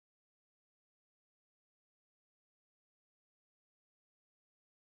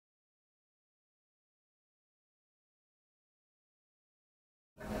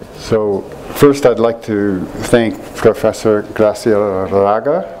So first I'd like to thank Professor Gracia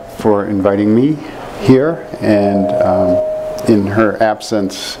for inviting me here, and in her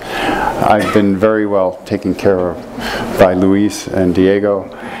absence I've been very well taken care of by Luis and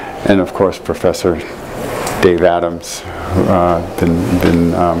Diego, and of course Professor Dave Adams,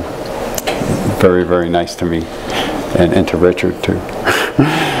 been very, very nice to me, and to Richard too.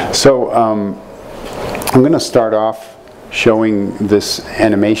 So I'm going to start off showing this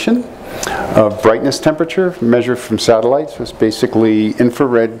animation of brightness temperature measured from satellites. It's basically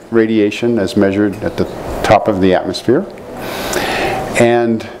infrared radiation as measured at the top of the atmosphere.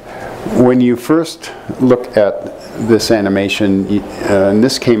 And when you first look at this animation, and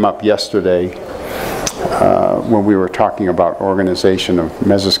this came up yesterday when we were talking about organization of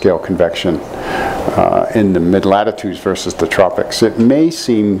mesoscale convection in the mid-latitudes versus the tropics, it may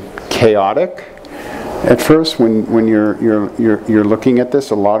seem chaotic at first when you're looking at this.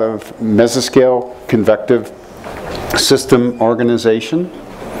 A lot of mesoscale convective system organization.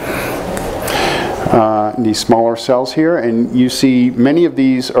 These smaller cells here, and you see many of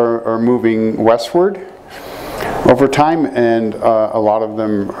these are moving westward over time, and a lot of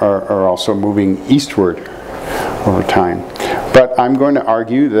them are also moving eastward over time. But I'm going to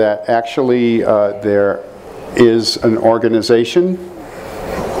argue that actually there is an organization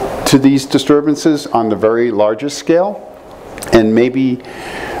to these disturbances on the very largest scale, and maybe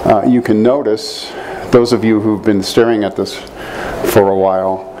you can notice, those of you who've been staring at this for a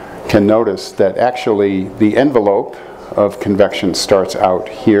while can notice that actually the envelope of convection starts out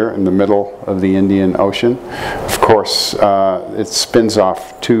here in the middle of the Indian Ocean. Of course, it spins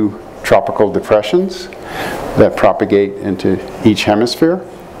off two tropical depressions that propagate into each hemisphere.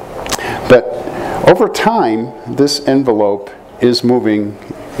 But over time, this envelope is moving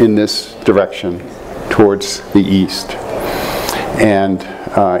in this direction towards the east. And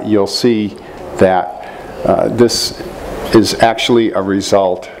you'll see that this is actually a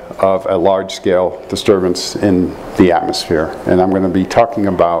result of a large-scale disturbance in the atmosphere. And I'm going to be talking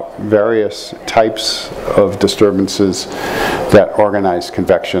about various types of disturbances that organize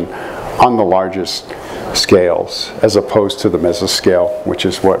convection on the largest scales, as opposed to the mesoscale, which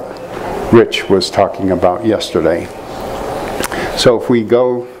is what Rich was talking about yesterday. So if we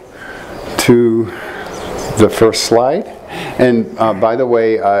go to the first slide, and by the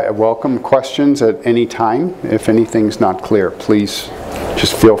way, I welcome questions at any time. If anything's not clear, please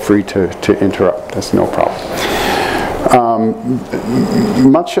just feel free to interrupt. That's no problem.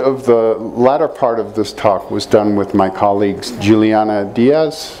 Much of the latter part of this talk was done with my colleagues Juliana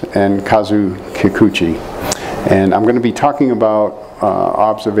Diaz and Kazu Kikuchi. And I'm going to be talking about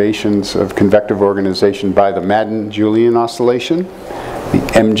observations of convective organization by the Madden-Julian Oscillation, the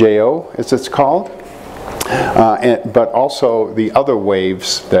MJO as it's called, but also the other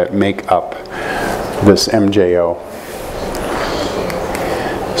waves that make up this MJO.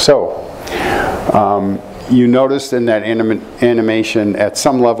 So, you noticed in that animation at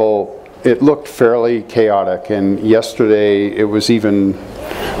some level it looked fairly chaotic, and yesterday it was even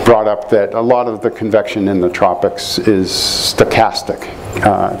brought up that a lot of the convection in the tropics is stochastic,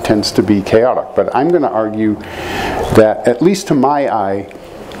 tends to be chaotic. But I'm going to argue that, at least to my eye,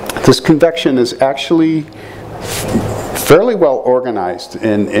 this convection is actually fairly well organized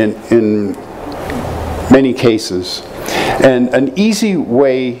in many cases. And an easy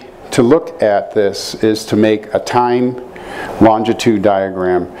way to look at this is to make a time longitude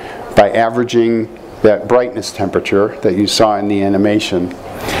diagram by averaging that brightness temperature that you saw in the animation.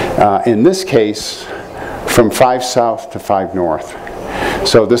 In this case, from 5 south to 5 north.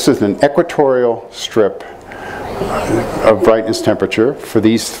 So this is an equatorial strip of brightness temperature for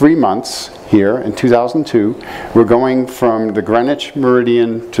these 3 months here in 2002. We're going from the Greenwich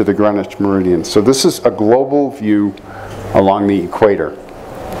meridian to the Greenwich meridian. So this is a global view along the equator.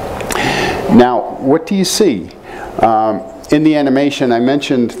 Now, what do you see? In the animation, I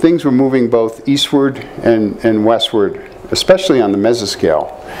mentioned things were moving both eastward and westward, especially on the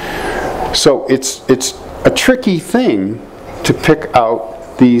mesoscale. So it's a tricky thing to pick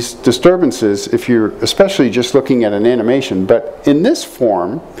out these disturbances if you're especially just looking at an animation. But in this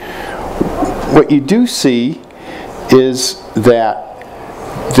form, what you do see is that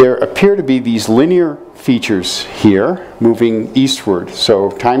there appear to be these linear features here moving eastward. So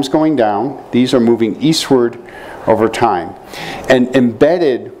time's going down, these are moving eastward over time. And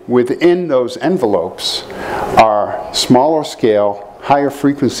embedded within those envelopes are smaller scale, higher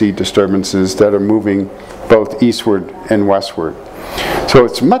frequency disturbances that are moving both eastward and westward. So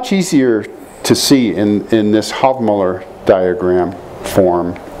it's much easier to see in this Hofmüller diagram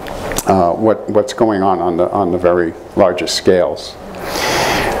form what's going on the very largest scales.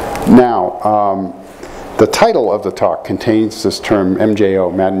 Now, the title of the talk contains this term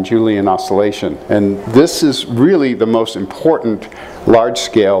MJO, Madden-Julian Oscillation, and this is really the most important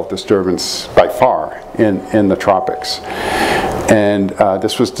large-scale disturbance by far in the tropics. And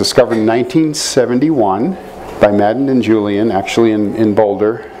this was discovered in 1971 by Madden and Julian, actually in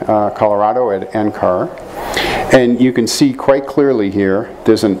Boulder, Colorado at NCAR. And you can see quite clearly here,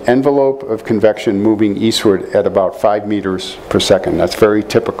 there's an envelope of convection moving eastward at about 5 meters per second. That's very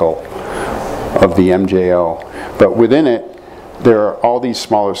typical of the MJO. But within it, there are all these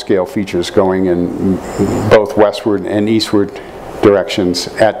smaller scale features going in both westward and eastward directions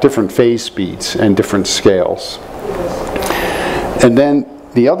at different phase speeds and different scales. And then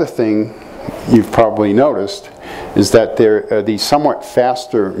the other thing you've probably noticed is that there are these somewhat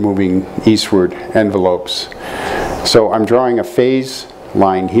faster moving eastward envelopes. So I'm drawing a phase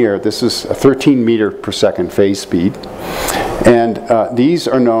line here. This is a 13 meter per second phase speed. And these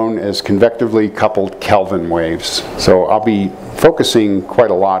are known as convectively-coupled Kelvin waves. So I'll be focusing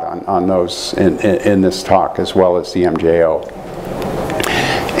quite a lot on those in this talk, as well as the MJO.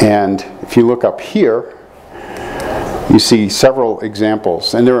 And if you look up here, you see several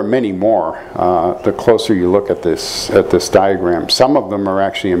examples, and there are many more. The closer you look at this diagram, some of them are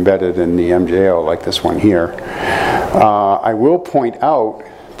actually embedded in the MJO, like this one here. I will point out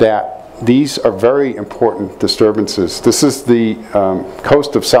that these are very important disturbances. This is the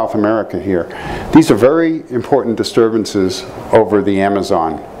coast of South America here. These are very important disturbances over the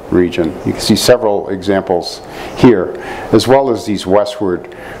Amazon region. You can see several examples here, as well as these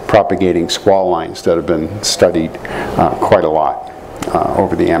westward propagating squall lines that have been studied quite a lot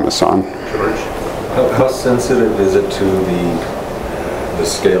over the Amazon. George, how sensitive is it to the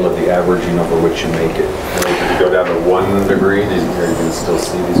scale of the averaging over which you make it? If you go down to 1 degree, then you can still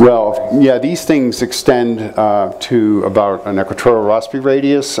see these. Well, yeah, these things extend to about an equatorial Rossby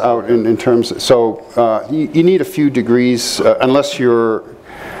radius out in terms. So you need a few degrees, unless you're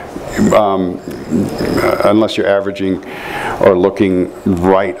averaging or looking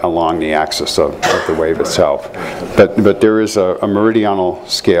right along the axis of the wave itself. But there is a meridional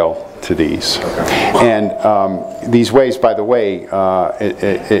scale to these. And these waves, by the way,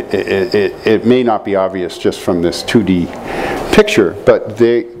 it may not be obvious just from this 2D picture, but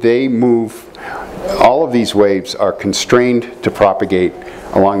they move, all of these waves are constrained to propagate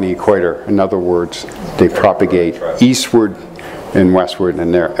along the equator. In other words, they propagate eastward and westward,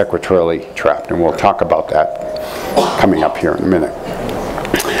 and they're equatorially trapped. And we'll talk about that coming up here in a minute.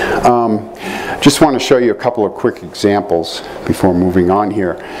 Just want to show you a couple of quick examples before moving on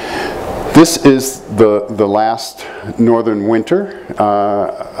here. This is the last northern winter.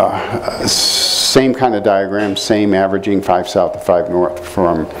 Same kind of diagram, same averaging 5 south to 5 north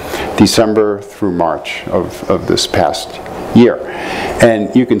from December through March of this past year.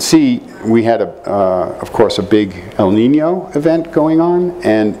 And you can see we had, of course, a big El Nino event going on.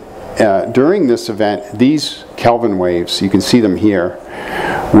 And during this event, these Kelvin waves, you can see them here,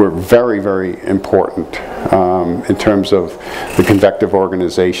 were very, very important in terms of the convective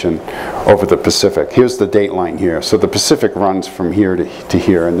organization over the Pacific. Here's the date line here. So the Pacific runs from here to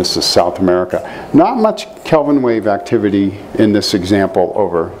here, and this is South America. Not much Kelvin wave activity in this example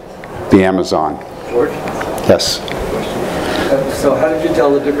over the Amazon. George? Yes? So how did you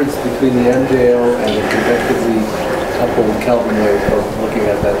tell the difference between the MJO and the convectively-coupled Kelvin wave from looking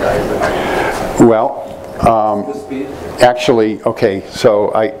at that diagram? Well, actually, okay,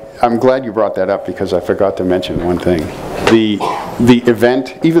 so I'm glad you brought that up because I forgot to mention one thing. The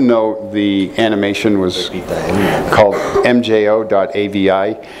event, even though the animation was called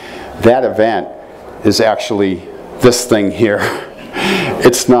MJO.AVI, that event is actually this thing here.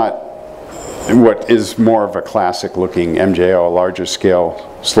 It's not what is more of a classic looking MJO, a larger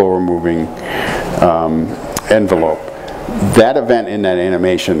scale, slower moving envelope. That event in that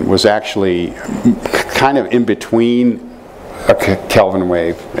animation was actually kind of in between a Kelvin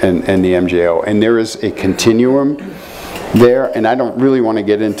wave and the MJO. And there is a continuum there, and I don't really want to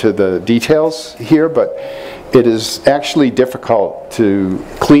get into the details here, but it is actually difficult to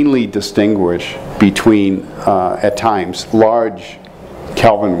cleanly distinguish between, at times, large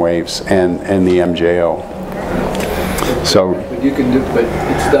Kelvin waves and the MJO. So, but you can do, but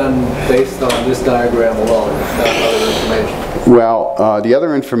it's done based on this diagram alone. It's not other information. Well, the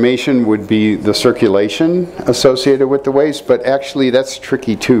other information would be the circulation associated with the waves, but actually that's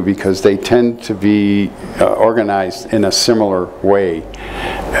tricky too because they tend to be organized in a similar way,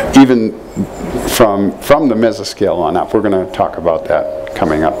 even from the mesoscale on up. We're going to talk about that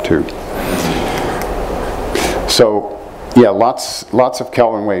coming up too. So Yeah, lots of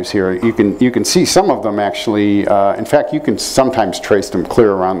Kelvin waves here. You can see some of them actually. In fact, you can sometimes trace them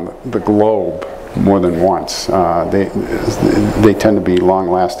clear around the globe more than once. They tend to be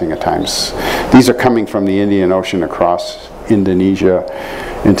long-lasting at times. These are coming from the Indian Ocean across Indonesia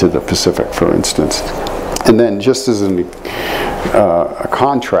into the Pacific, for instance. And then, just as a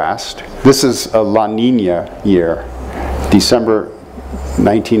contrast, this is a La Nina year, December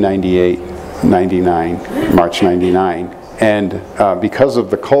 1998, 99, March 99. And because of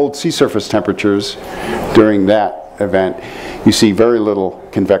the cold sea surface temperatures during that event, you see very little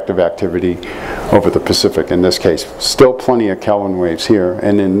convective activity over the Pacific in this case. Still plenty of Kelvin waves here,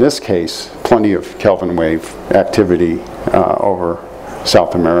 and in this case, plenty of Kelvin wave activity over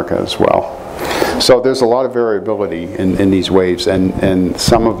South America as well. So there's a lot of variability in these waves, and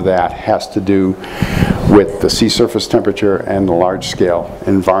some of that has to do with the sea surface temperature and the large-scale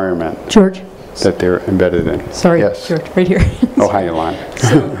environment. George? That they're embedded in. Sorry, yes. George, right here. Oh, hi, Yolanda.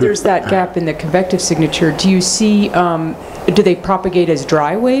 So there's that gap in the convective signature. Do you see, do they propagate as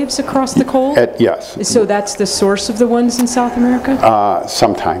dry waves across the cold? Yes. So that's the source of the ones in South America?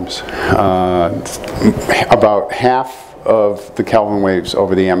 Sometimes. About half of the Kelvin waves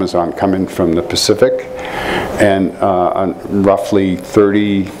over the Amazon come in from the Pacific, and roughly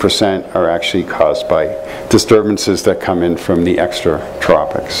 30% are actually caused by disturbances that come in from the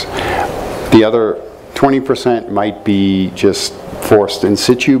extratropics. The other 20% might be just forced in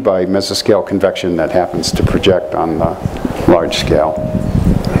situ by mesoscale convection that happens to project on the large scale.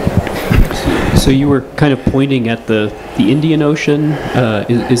 So you were kind of pointing at the Indian Ocean.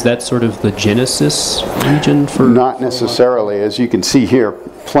 Is that sort of the genesis region for? Not necessarily. As you can see here,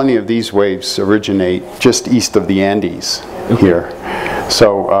 plenty of these waves originate just east of the Andes here.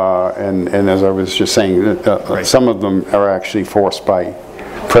 So, and as I was just saying, some of them are actually forced by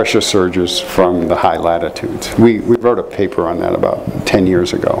pressure surges from the high latitudes. We wrote a paper on that about 10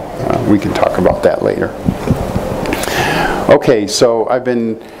 years ago. We can talk about that later. Okay, so I've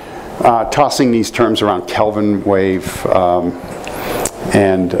been tossing these terms around: Kelvin wave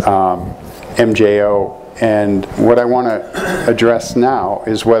and MJO. And what I want to address now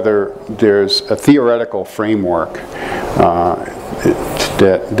is whether there's a theoretical framework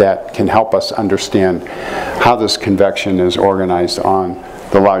that can help us understand how this convection is organized on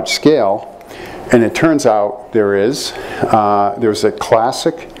the large scale. And it turns out there's a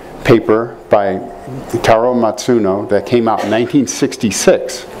classic paper by Taro Matsuno that came out in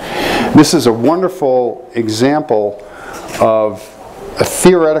 1966. This is a wonderful example of a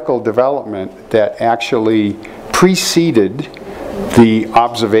theoretical development that actually preceded the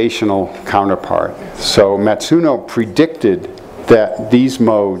observational counterpart. So Matsuno predicted that these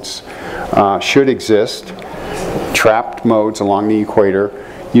modes should exist, trapped modes along the equator,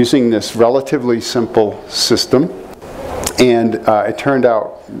 using this relatively simple system. And it turned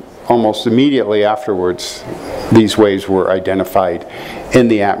out almost immediately afterwards, these waves were identified in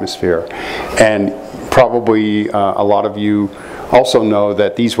the atmosphere. And probably a lot of you also know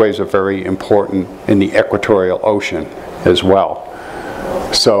that these waves are very important in the equatorial ocean as well.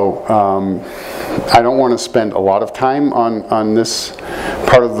 So I don't want to spend a lot of time on this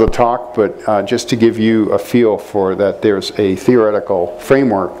part of the talk, but just to give you a feel for that there's a theoretical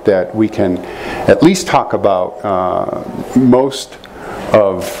framework that we can at least talk about most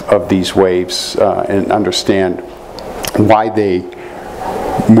of these waves and understand why they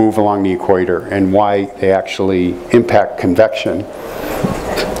move along the equator and why they actually impact convection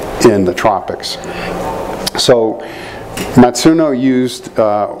in the tropics. So Matsuno used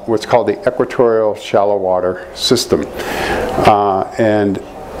what's called the equatorial shallow water system. And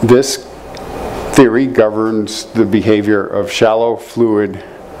this theory governs the behavior of shallow fluid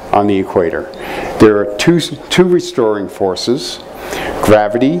on the equator. There are two restoring forces: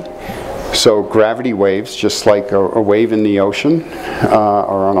 gravity. So gravity waves, just like a wave in the ocean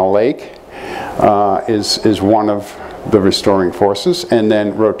or on a lake, is one of the restoring forces, and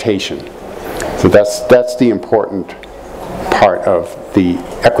then rotation. So that's the important part of the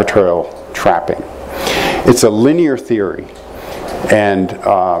equatorial trapping. It's a linear theory, and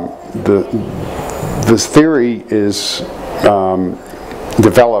this theory is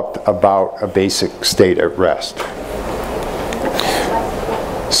developed about a basic state at rest.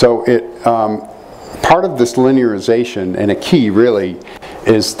 So part of this linearization, and a key really,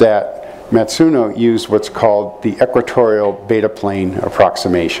 is that Matsuno used what's called the equatorial beta plane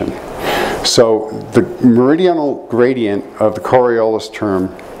approximation. So the meridional gradient of the Coriolis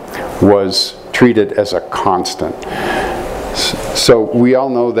term was treated as a constant. So we all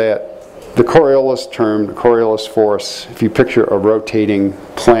know that the Coriolis term, the Coriolis force, if you picture a rotating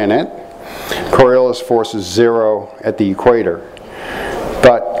planet, Coriolis force is 0 at the equator.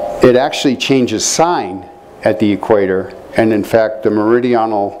 But it actually changes sign at the equator, and in fact the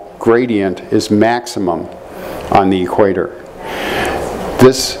meridional gradient is maximum on the equator.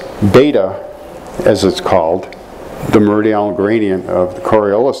 This beta, as it's called, the meridional gradient of the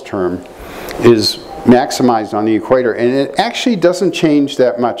Coriolis term, is maximized on the equator, and it actually doesn't change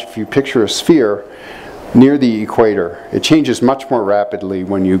that much. If you picture a sphere near the equator, it changes much more rapidly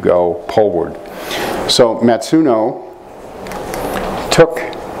when you go poleward. So Matsuno took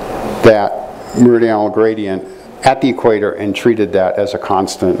that meridional gradient at the equator and treated that as a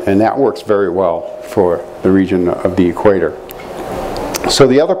constant, and that works very well for the region of the equator. So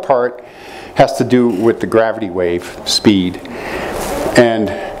the other part has to do with the gravity wave speed, and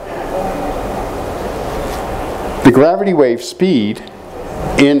the gravity wave speed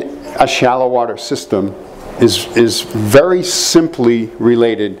in a shallow water system is very simply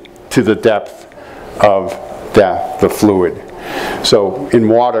related to the depth of the fluid. So in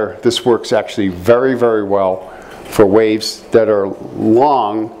water, this works actually very, very well for waves that are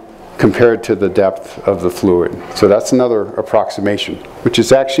long compared to the depth of the fluid. So that's another approximation, which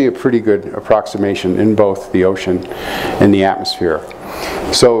is actually a pretty good approximation in both the ocean and the atmosphere.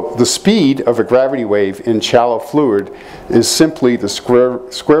 So the speed of a gravity wave in shallow fluid is simply the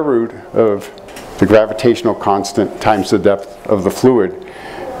square root of the gravitational constant times the depth of the fluid.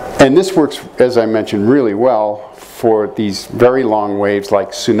 And this works, as I mentioned, really well for these very long waves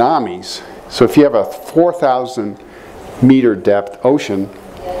like tsunamis. So if you have a 4,000 meter depth ocean,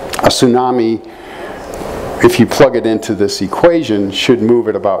 a tsunami, if you plug it into this equation, should move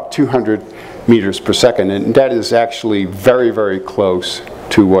at about 200 meters per second, and that is actually very, very close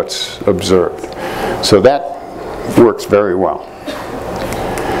to what's observed. So that works very well.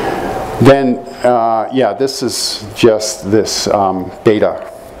 Then, yeah, this is just this beta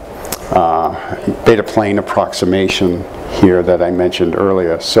plane approximation here that I mentioned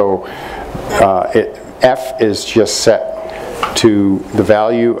earlier. So F is just set to the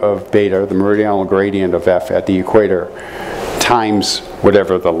value of beta, the meridional gradient of F at the equator, times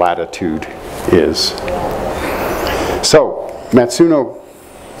whatever the latitude is. So Matsuno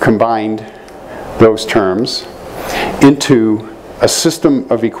combined those terms into a system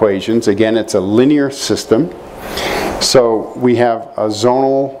of equations. Again, it's a linear system. So we have a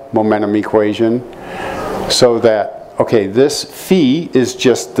zonal momentum equation, so that, okay, this phi is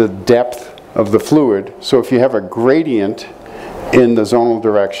just the depth of the fluid. So if you have a gradient in the zonal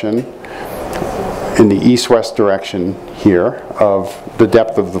direction, in the east-west direction here, of the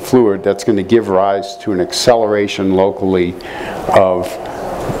depth of the fluid, that's going to give rise to an acceleration locally of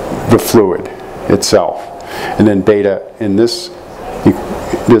the fluid itself. And then beta in this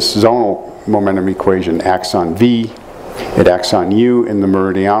zonal momentum equation acts on V, it acts on U in the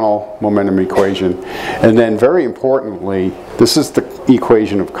meridional momentum equation, and then very importantly, this is the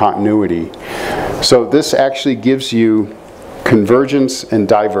equation of continuity. So this actually gives you convergence and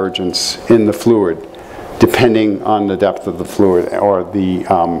divergence in the fluid depending on the depth of the fluid, or the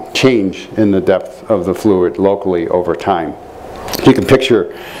change in the depth of the fluid locally over time. You can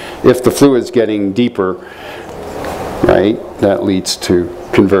picture if the fluid is getting deeper, right, that leads to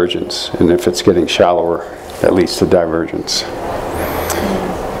convergence, and if it's getting shallower, that leads to divergence.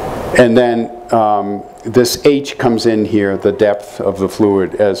 And then this H comes in here, the depth of the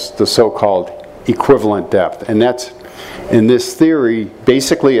fluid, as the so-called equivalent depth, and that's, in this theory,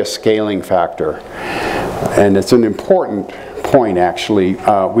 basically a scaling factor. And it's an important point, actually.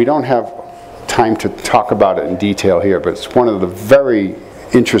 We don't have time to talk about it in detail here, but it's one of the very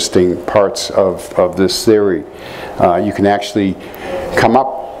interesting parts of this theory. You can actually come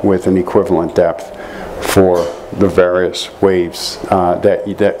up with an equivalent depth for the various waves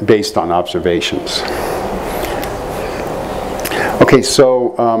that based on observations. Okay,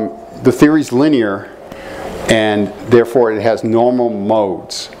 so the theory is linear, and therefore it has normal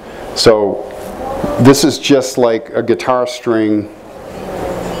modes. So this is just like a guitar string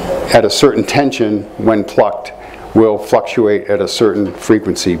at a certain tension when plucked will fluctuate at a certain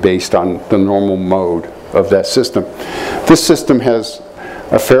frequency based on the normal mode of that system. This system has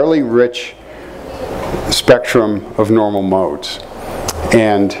a fairly rich spectrum of normal modes,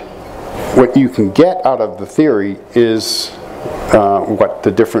 and what you can get out of the theory is what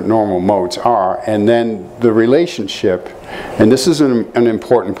the different normal modes are, and then the relationship, and this is an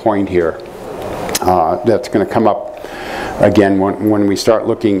important point here that's going to come up again when we start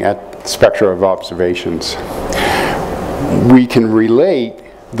looking at spectra of observations. We can relate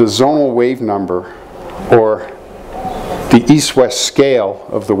the zonal wave number, or the east-west scale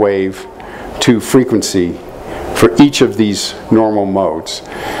of the wave, to frequency for each of these normal modes.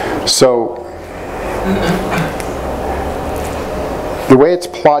 So the way it's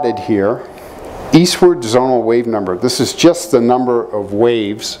plotted here, eastward zonal wave number, this is just the number of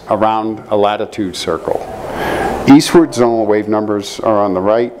waves around a latitude circle. Eastward zonal wave numbers are on the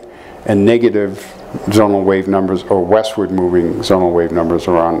right, and negative zonal wave numbers, or westward moving zonal wave numbers,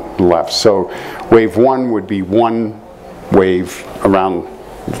 are on the left. So wave 1 would be 1 wave around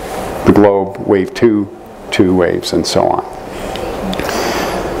the globe, wave 2, 2 waves, and so on.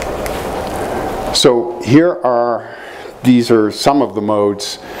 So these are some of the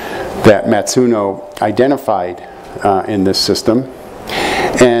modes that Matsuno identified in this system.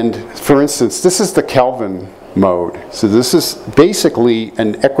 And for instance, this is the Kelvin mode. So this is basically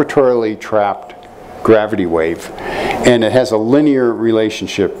an equatorially trapped gravity wave. And it has a linear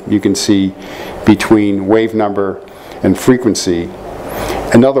relationship, you can see, between wave number and frequency.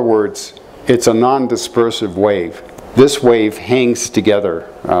 In other words, it's a non-dispersive wave. This wave hangs together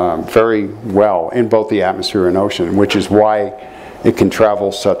very well in both the atmosphere and ocean, which is why it can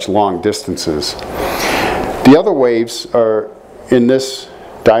travel such long distances. The other waves are in this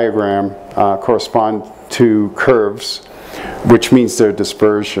diagram correspond to curves, which means they're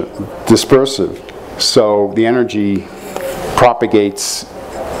dispersive. So the energy propagates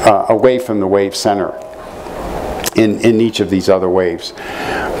away from the wave center in each of these other waves.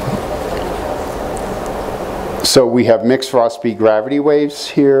 So we have mixed Rossby gravity waves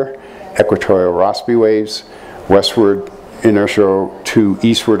here, equatorial Rossby waves, westward inertial to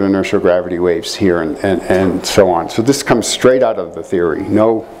eastward inertial gravity waves here, and so on. So this comes straight out of the theory.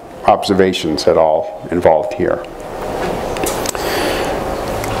 No observations at all involved here.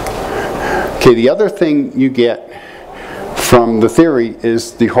 Okay, the other thing you get from the theory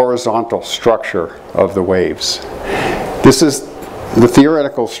is the horizontal structure of the waves. This is the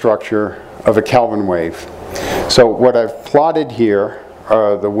theoretical structure of a Kelvin wave. So what I've plotted here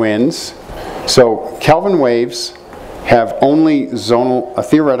are the winds. So Kelvin waves have only zonal, a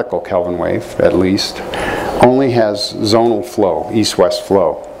theoretical Kelvin wave at least, only has zonal flow, east-west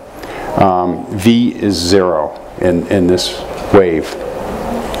flow. V is 0 in this wave.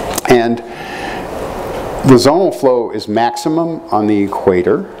 And the zonal flow is maximum on the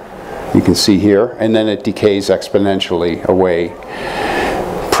equator, you can see here, and then it decays exponentially away.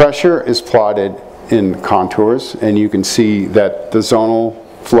 Pressure is plotted in contours, and you can see that the zonal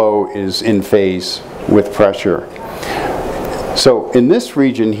flow is in phase with pressure. So in this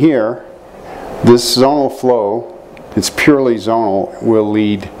region here, this zonal flow, it's purely zonal, will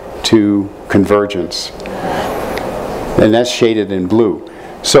lead to convergence. And that's shaded in blue.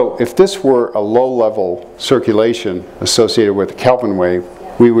 So if this were a low-level circulation associated with a Kelvin wave,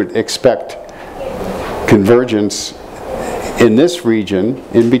 we would expect convergence in this region,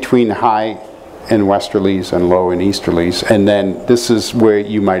 in between high in westerlies and low in easterlies, and then this is where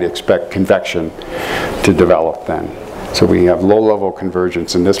you might expect convection to develop then. So we have low-level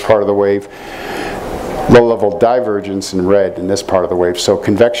convergence in this part of the wave, low-level divergence in red in this part of the wave. So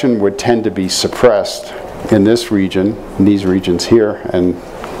convection would tend to be suppressed in this region, in these regions here, and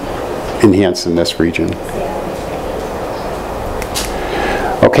enhanced in this region.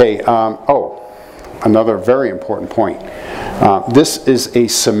 Okay, another very important point. This is a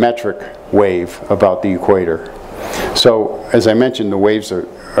symmetric wave about the equator. So as I mentioned, the waves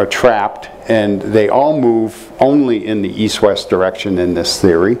are trapped, and they all move only in the east-west direction in this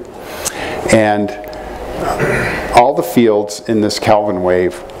theory. And all the fields in this Kelvin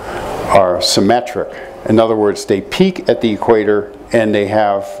wave are symmetric. In other words, they peak at the equator and they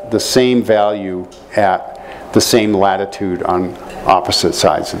have the same value at the same latitude on opposite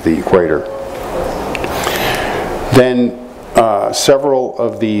sides of the equator. Then several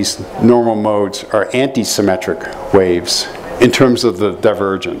of these normal modes are anti-symmetric waves in terms of the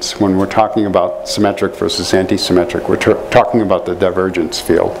divergence. When we're talking about symmetric versus anti-symmetric, we're talking about the divergence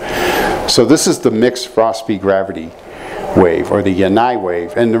field. So this is the mixed Rossby gravity wave, or the Yanai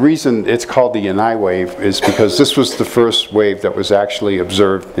wave. And the reason it's called the Yanai wave is because this was the first wave that was actually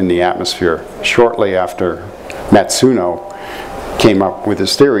observed in the atmosphere shortly after Matsuno came up with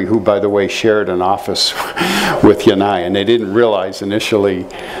his theory, who, by the way, shared an office with Yanai. And they didn't realize initially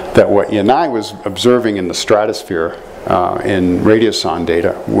that what Yanai was observing in the stratosphere in radiosonde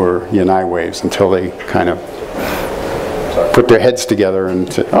data were Yanai waves, until they kind of put their heads together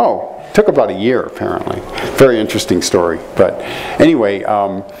and said, oh, it took about a year, apparently. Very interesting story. But anyway,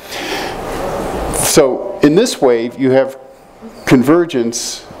 so in this wave, you have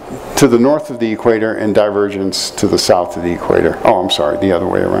convergence to the north of the equator and divergence to the south of the equator. Oh, I'm sorry, the other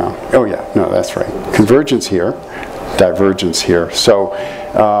way around. Oh yeah, no, that's right. Convergence here, divergence here. So,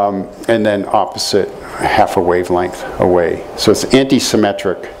 and then opposite half a wavelength away. So it's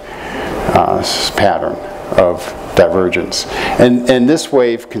anti-symmetric pattern of divergence. And this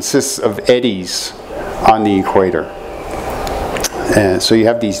wave consists of eddies on the equator. And so you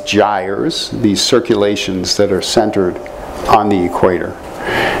have these gyres, these circulations that are centered on the equator,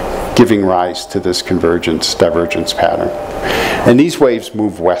 giving rise to this convergence-divergence pattern. And these waves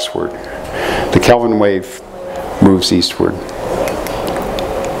move westward. The Kelvin wave moves eastward.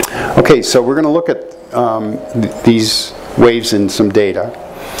 Okay, so we're going to look at these waves in some data.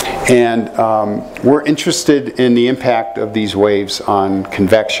 And we're interested in the impact of these waves on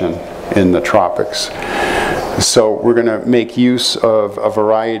convection in the tropics. So we're going to make use of a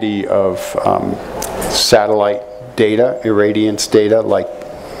variety of satellite data, irradiance data, like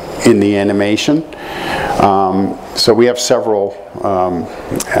in the animation. So we have several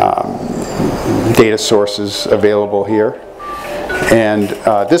data sources available here. And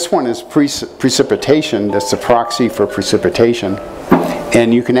this one is precipitation. That's a proxy for precipitation.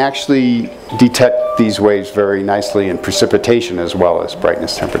 And you can actually detect these waves very nicely in precipitation as well as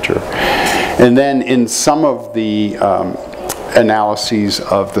brightness temperature. And then in some of the analyses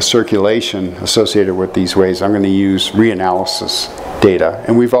of the circulation associated with these waves, I'm going to use reanalysis data.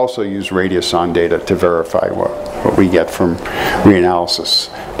 And we've also used radiosonde data to verify what we get from reanalysis.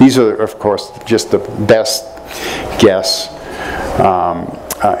 These are, of course, just the best guess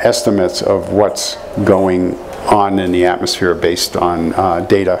estimates of what's going on in the atmosphere based on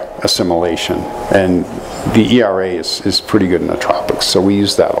data assimilation. And the ERA is pretty good in the tropics, so we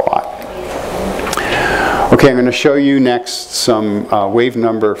use that a lot. Okay, I'm going to show you next some wave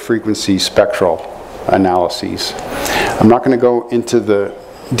number frequency spectral analyses. I'm not going to go into the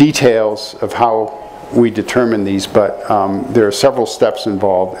details of how we determine these, but there are several steps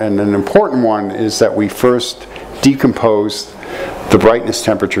involved, and an important one is that we first decompose the brightness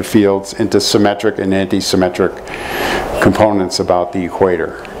temperature fields into symmetric and anti-symmetric components about the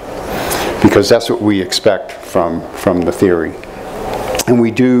equator, because that's what we expect from the theory. And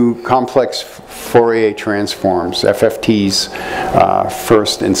we do complex Fourier transforms, FFTs,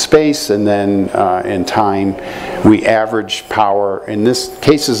 first in space and then in time. We average power. In this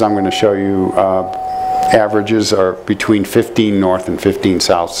cases I'm going to show you averages are between 15 north and 15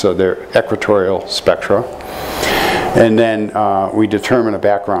 south, so they're equatorial spectra. And then we determine a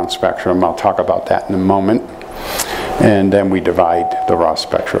background spectrum. I'll talk about that in a moment. And then we divide the raw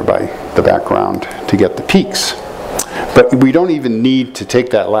spectra by the background to get the peaks. But we don't even need to take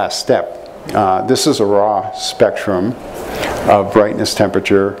that last step. This is a raw spectrum of brightness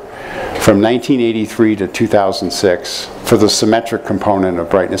temperature from 1983 to 2006 for the symmetric component of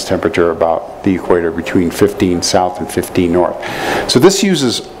brightness temperature about the equator between 15 south and 15 north. So this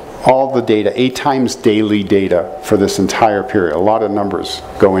uses all the data, 8 times daily data for this entire period. A lot of numbers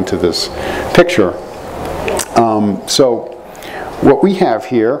go into this picture. So what we have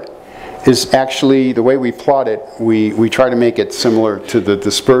here is actually, the way we plot it, we try to make it similar to the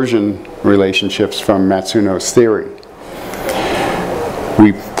dispersion relationships from Matsuno's theory.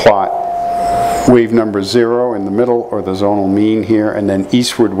 We plot wave number 0 in the middle, or the zonal mean here, and then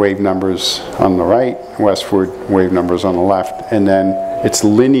eastward wave numbers on the right, westward wave numbers on the left, and then it's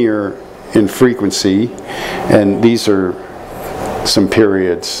linear in frequency, and these are some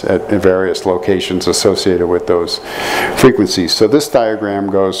periods at various locations associated with those frequencies. So this diagram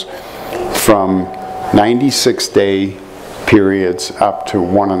goes from 96-day periods up to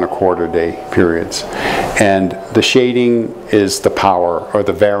 1 1/4 day periods. And the shading is the power, or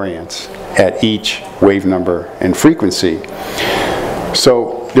the variance, at each wave number and frequency.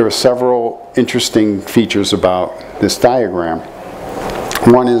 So there are several interesting features about this diagram.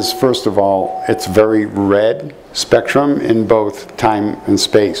 One is, first of all, it's very red spectrum in both time and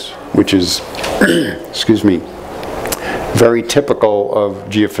space, which is, excuse me, very typical of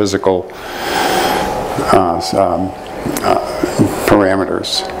geophysical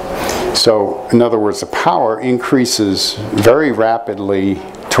parameters. So, in other words, the power increases very rapidly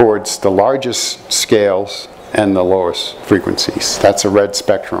towards the largest scales and the lowest frequencies. That's a red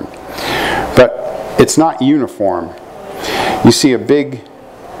spectrum. But it's not uniform. You see a big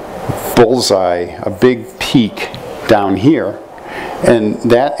bullseye, a big peak down here, and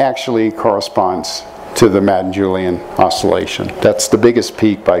that actually corresponds to the Madden-Julian oscillation. That's the biggest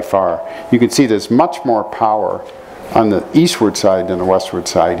peak by far. You can see there's much more power on the eastward side than the westward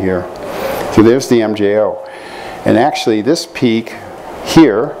side here. So there's the MJO. And actually this peak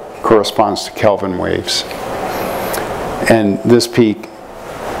here corresponds to Kelvin waves. And this peak,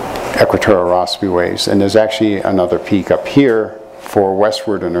 equatorial Rossby waves. And there's actually another peak up here for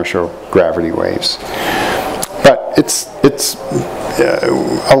westward inertial gravity waves. But it's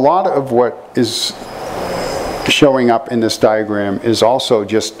a lot of what is showing up in this diagram is also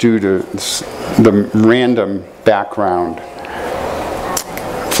just due to the random background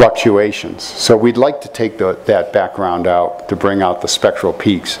fluctuations. So we'd like to take that background out to bring out the spectral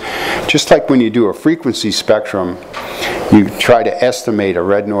peaks. Just like when you do a frequency spectrum, you try to estimate a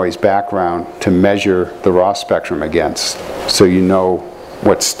red noise background to measure the raw spectrum against, so you know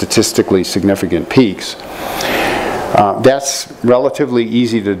what statistically significant peaks. That's relatively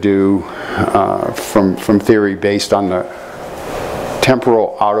easy to do from theory based on the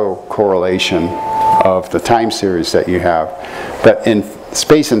temporal autocorrelation of the time series that you have. But in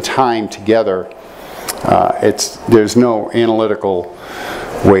space and time together, there's no analytical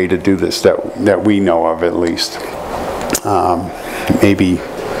way to do this that we know of, at least. Maybe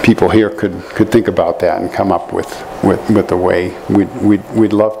people here could think about that and come up with a way.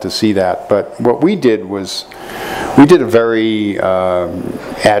 We'd love to see that. But what we did was, we did a very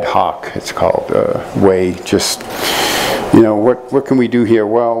ad hoc, it's called, way. Just, you know, what can we do here?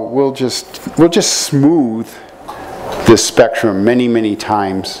 Well, we'll just smooth this spectrum many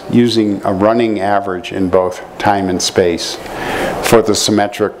times using a running average in both time and space for the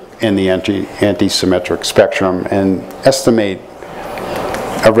symmetric and the anti-symmetric spectrum, and estimate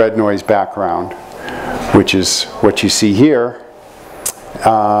a red noise background, which is what you see here,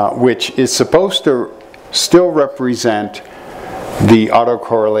 which is supposed to still represent the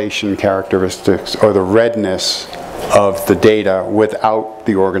autocorrelation characteristics or the redness of the data without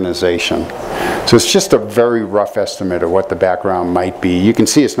the organization. So it's just a very rough estimate of what the background might be. You can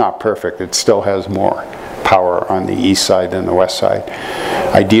see it's not perfect. It still has more power on the east side than the west side.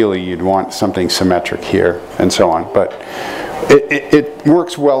 Ideally, you'd want something symmetric here and so on. But it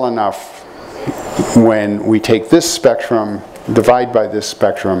works well enough when we take this spectrum, divide by this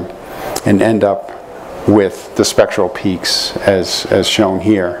spectrum, and end up with the spectral peaks as shown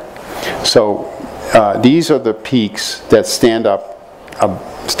here. So these are the peaks that stand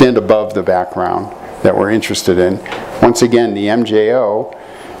above the background that we're interested in. Once again, the MJO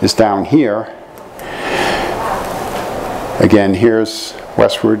is down here. Again, here's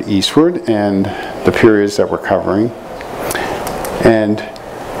westward, eastward, and the periods that we're covering. And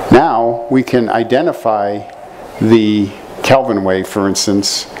now we can identify the Kelvin wave, for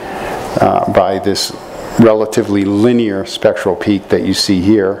instance, by this relatively linear spectral peak that you see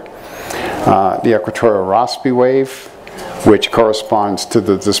here. The equatorial Rossby wave, which corresponds to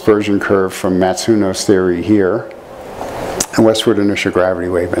the dispersion curve from Matsuno's theory here, and westward inertial gravity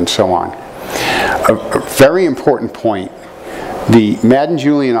wave, and so on. A very important point, the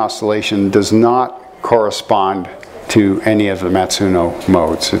Madden-Julian oscillation does not correspond to any of the Matsuno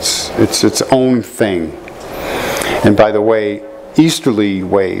modes. It's its own thing. And by the way, easterly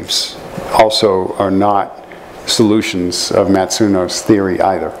waves also are not solutions of Matsuno's theory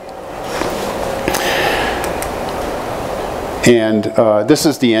either. And this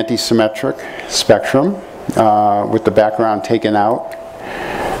is the anti-symmetric spectrum with the background taken out.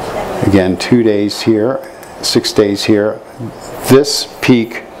 Again, 2 days here, 6 days here. This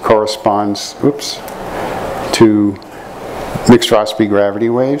peak corresponds, to mixed Rossby gravity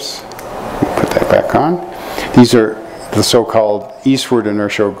waves. Put that back on. These are the so-called eastward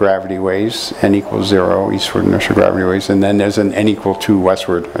inertial gravity waves, n equals 0, eastward inertial gravity waves, and then there's an n equal 2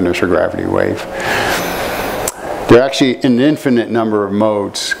 westward inertial gravity wave. There are actually an infinite number of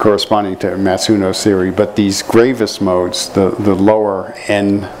modes corresponding to Matsuno's theory, but these gravest modes, the lower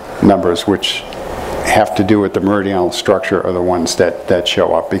n numbers, which have to do with the meridional structure, are the ones that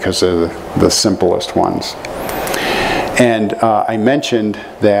show up because they're the simplest ones. And I mentioned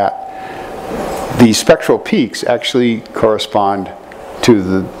that the spectral peaks actually correspond to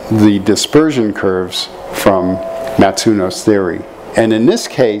the dispersion curves from Matsuno's theory. And in this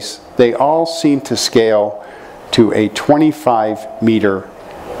case, they all seem to scale to a 25-meter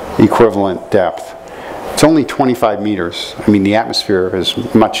equivalent depth. It's only 25 meters. I mean, the atmosphere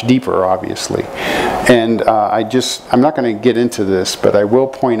is much deeper, obviously. And I'm not going to get into this, but I will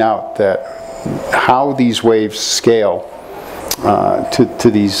point out that how these waves scale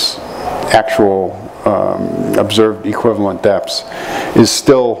to these actual observed equivalent depths is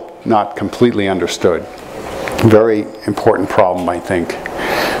still not completely understood. Very important problem, I think.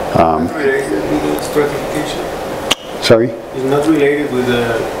 Sorry? It's not related with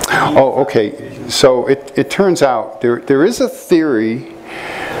the... Oh, okay. So it turns out there is a theory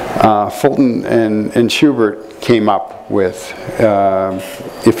Fulton and Schubert came up with.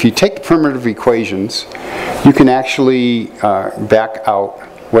 If you take the primitive equations, you can actually back out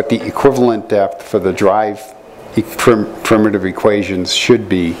what the equivalent depth for the drive primitive equations should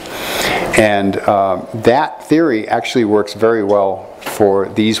be. And that theory actually works very well for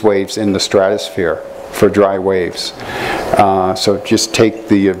these waves in the stratosphere. for dry waves. So just take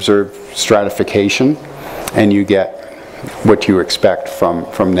the observed stratification and you get what you expect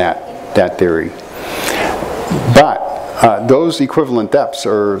from that theory. But those equivalent depths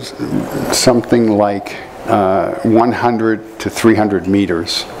are something like 100 to 300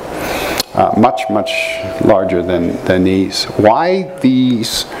 meters. Much, much larger than these. Why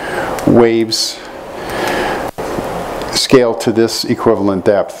these waves scale to this equivalent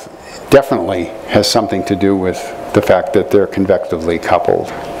depth definitely has something to do with the fact that they're convectively coupled.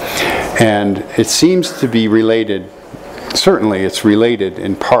 And it seems to be related, certainly it's related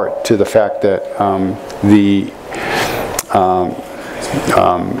in part to the fact that the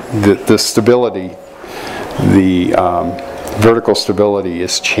stability, the vertical stability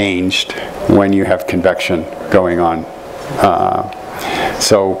is changed when you have convection going on.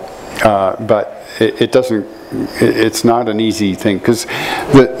 But it doesn't, it's not an easy thing, because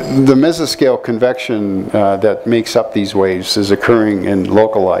the mesoscale convection that makes up these waves is occurring in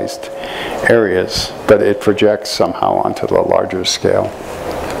localized areas, but it projects somehow onto the larger scale.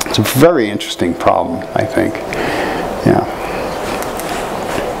 It's a very interesting problem, I think. Yeah.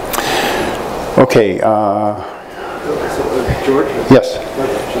 Okay. George? Yes.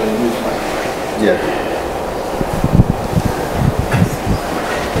 Yeah.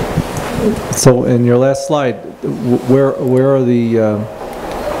 So in your last slide, where are the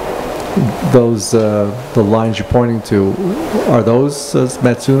lines you're pointing to? Are those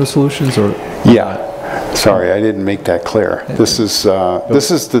Matsuno solutions, or? Yeah. Sorry, I didn't make that clear. This is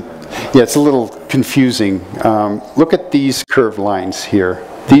the. Yeah, it's a little confusing. Look at these curved lines here.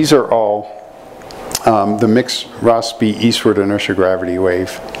 These are all the mixed Rossby eastward inertia gravity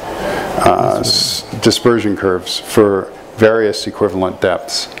wave dispersion curves for various equivalent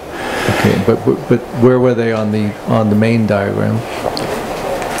depths. Okay, but where were they on the main diagram?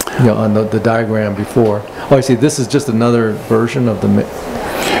 You know, on the diagram before. Oh, I see. This is just another version of the.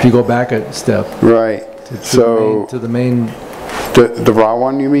 If you go back a step. Right. To the main. The raw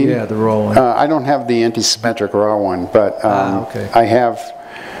one, you mean? Yeah, the raw one. I don't have the anti-symmetric raw one, but okay. I have.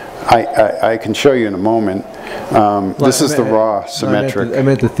 I can show you in a moment. This is the raw symmetric. I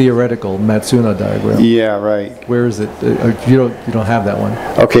meant the theoretical Matsuno diagram. Yeah, right. Where is it? You don't have that one.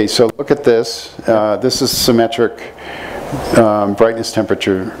 Okay, so look at this. This is symmetric brightness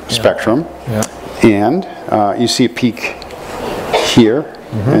temperature spectrum, and you see a peak here,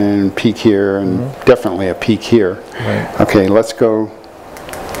 and peak here, and definitely a peak here. Right. Okay, let's go.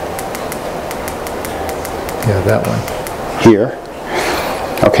 Yeah, that one. Here.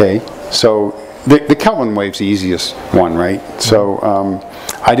 Okay, so the Kelvin wave's the easiest one, right? So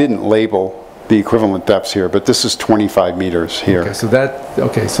I didn't label the equivalent depths here, but this is 25 meters here.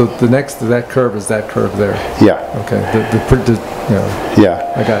 Okay, so the next to that curve is that curve there. Yeah. Okay.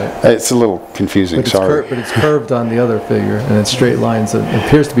 Yeah. I got it. It's a little confusing. Sorry. But it's curved on the other figure, and it's straight lines. It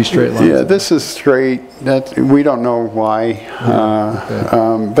appears to be straight lines. Yeah, this is straight. That we don't know why,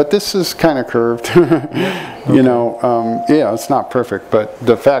 but this is kind of curved. You know, yeah, it's not perfect, but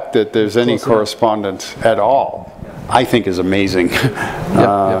the fact that there's any correspondence at all, I think, is amazing.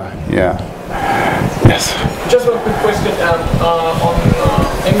 Yeah. Yes. Just one quick question. On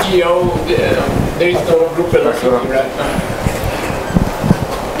MGO, there is no group velocity, right?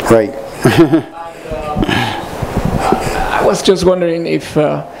 Right. I was just wondering if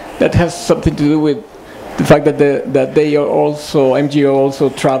that has something to do with the fact that they are also, MGO also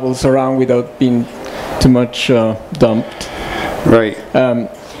travels around without being too much dumped. Right.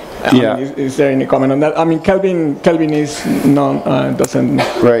 Yeah. Is there any comment on that? I mean, Kelvin is doesn't.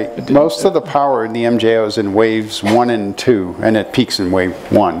 Right. Most of the power in the MJO is in waves 1 and 2, and it peaks in wave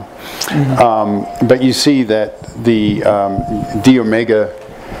 1. But you see that the d omega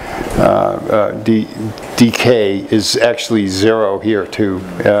decay is actually 0 here too.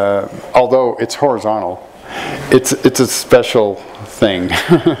 Although it's horizontal, it's a special thing.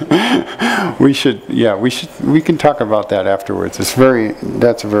 we can talk about that afterwards. That's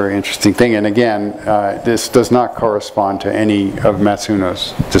a very interesting thing. And again, this does not correspond to any of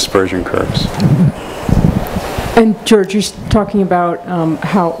Matsuno's dispersion curves. And George, you're talking about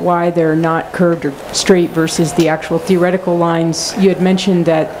why they're not curved or straight versus the actual theoretical lines. You had mentioned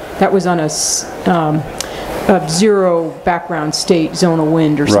that was on a zero background state zonal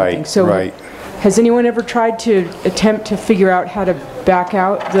wind or something. Right. So right. Has anyone ever tried to attempt to figure out how to back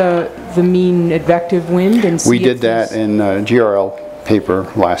out the mean advective wind and see? We did that in a GRL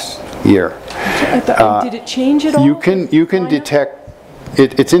paper last year. Did it change at all? You can detect.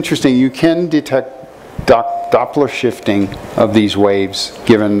 It's interesting. You can detect Doppler shifting of these waves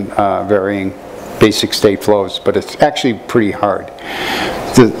given varying basic state flows, but it's actually pretty hard.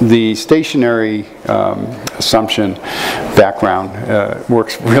 The stationary assumption background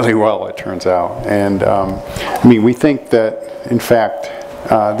works really well, it turns out. And I mean, we think that, in fact,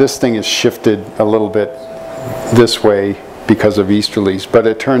 this thing is shifted a little bit this way because of easterlies, but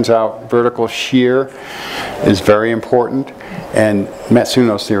it turns out vertical shear is very important, and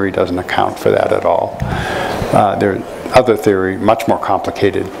Matsuno's theory doesn't account for that at all. Other theory, much more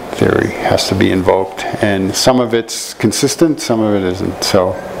complicated theory, has to be invoked, and some of it's consistent, some of it isn't.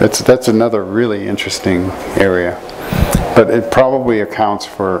 So that's another really interesting area, but it probably accounts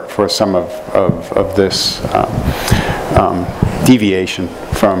for some of this deviation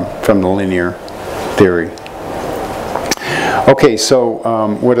from the linear theory. Okay, so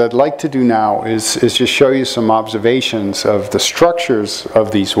what I'd like to do now is just show you some observations of the structures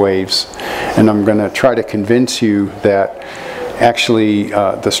of these waves, and I'm going to try to convince you that actually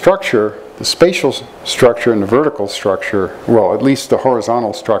the structure, the spatial structure and the vertical structure, well, at least the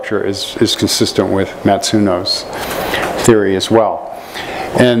horizontal structure is consistent with Matsuno's theory as well.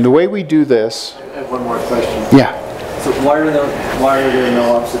 And the way we do this... I have one more question. Yeah. So why are there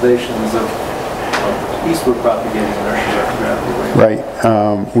no observations of eastward propagating inertia gravity waves?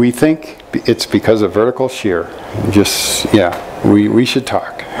 Right. We think it's because of vertical shear. Just, yeah, we should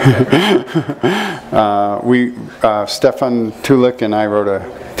talk. Stefan Tulik and I wrote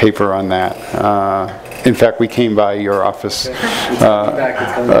a paper on that. In fact, we came by your office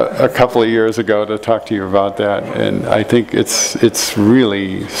a couple of years ago to talk to you about that, and I think it's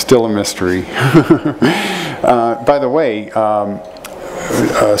really still a mystery. By the way,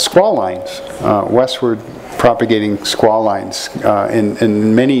 squall lines, westward propagating squall lines,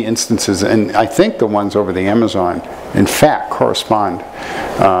 in many instances, and I think the ones over the Amazon, in fact, correspond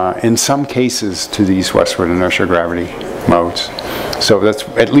in some cases to these westward inertia gravity modes. So that's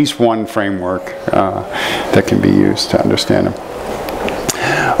at least one framework that can be used to understand them.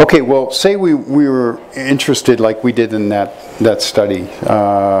 Okay, well, say we were interested, like we did in that study,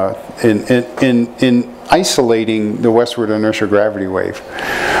 in isolating the westward inertia gravity wave,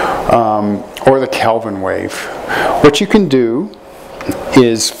 or the Kelvin wave. What you can do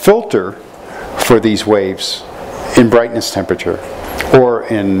is filter for these waves in brightness temperature, or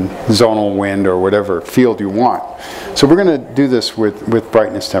in zonal wind, or whatever field you want. So we're going to do this with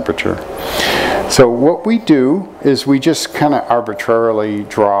brightness temperature. So what we do is we just kind of arbitrarily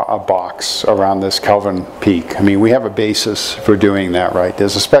draw a box around this Kelvin peak. I mean, we have a basis for doing that, right?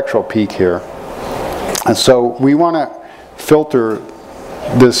 There's a spectral peak here. And so we want to filter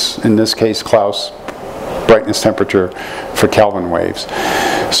this, in this case, Klaus brightness temperature for Kelvin waves.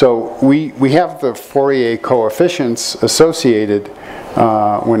 So we have the Fourier coefficients associated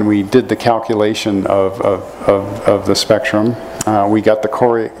when we did the calculation of the spectrum. We got the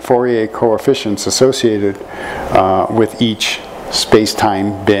Fourier coefficients associated with each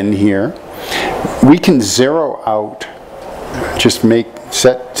space-time bin here. We can zero out, just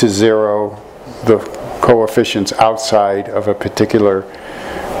set to zero the coefficients outside of a particular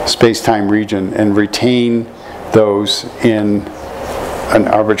space-time region and retain those in an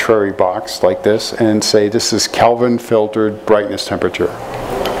arbitrary box like this and say this is Kelvin filtered brightness temperature.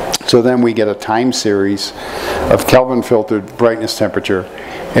 So then we get a time series of Kelvin filtered brightness temperature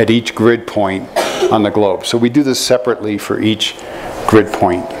at each grid point on the globe. So we do this separately for each grid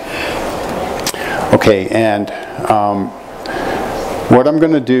point. Okay, and what I'm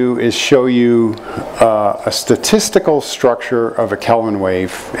going to do is show you a statistical structure of a Kelvin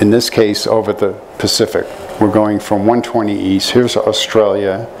wave, in this case over the Pacific. We're going from 120 east. Here's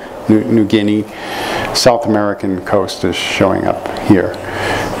Australia, New Guinea. South American coast is showing up here.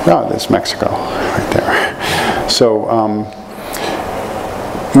 Oh, there's Mexico right there. So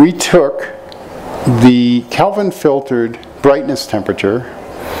we took the Kelvin filtered brightness temperature,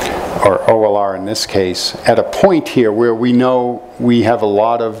 or OLR in this case, at a point here where we know we have a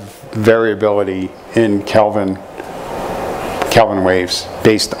lot of variability in Kelvin waves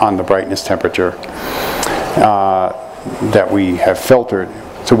based on the brightness temperature that we have filtered.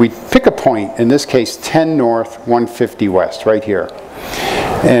 So we pick a point, in this case 10 north, 150 west, right here.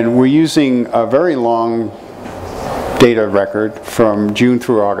 And we're using a very long data record from June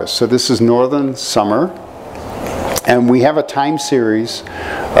through August. So this is northern summer. And we have a time series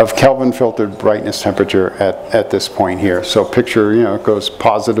of Kelvin filtered brightness temperature at this point here. So picture, you know, it goes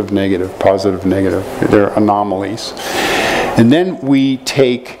positive, negative, positive, negative. They're anomalies. And then we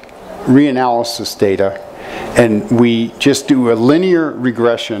take reanalysis data and we just do a linear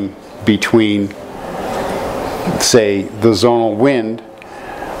regression between, say, the zonal wind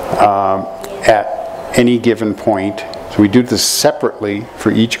at any given point. So we do this separately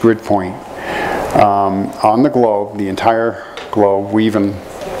for each grid point. on the globe, the entire globe. We even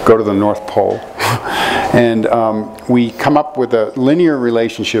go to the North Pole. And we come up with a linear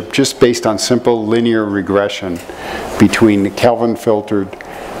relationship just based on simple linear regression between the Kelvin filtered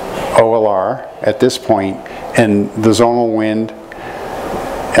OLR at this point and the zonal wind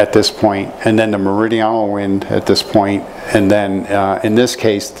at this point, and then the meridional wind at this point, and then in this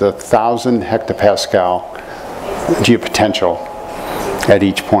case the 1,000 hectopascal geopotential at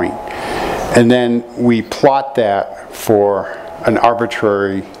each point. And then we plot that for an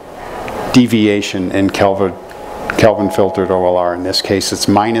arbitrary deviation in Kelvin filtered OLR. In this case it's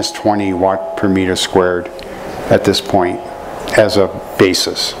minus 20 watt per meter squared at this point as a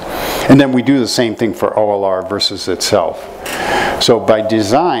basis. And then we do the same thing for OLR versus itself. So by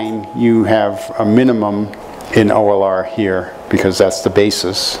design you have a minimum in OLR here because that's the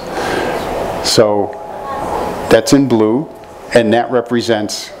basis. So that's in blue, and that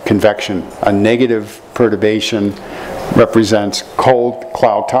represents convection. A negative perturbation represents cold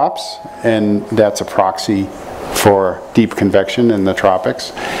cloud tops, and that's a proxy for deep convection in the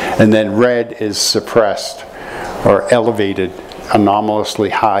tropics. And then red is suppressed or elevated, anomalously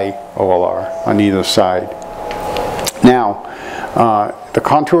high OLR on either side. Now, the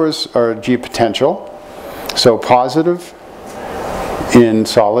contours are geopotential, so positive in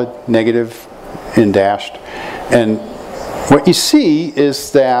solid, negative in dashed. And what you see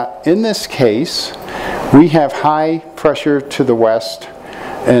is that in this case, we have high pressure to the west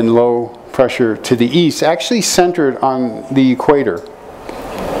and low pressure to the east, actually centered on the equator.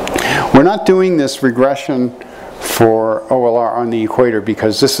 We're not doing this regression for OLR on the equator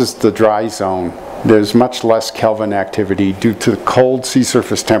because this is the dry zone. There's much less Kelvin activity due to the cold sea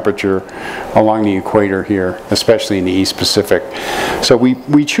surface temperature along the equator here, especially in the East Pacific. So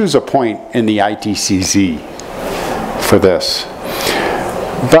we choose a point in the ITCZ for this.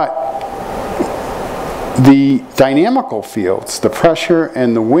 But the dynamical fields, the pressure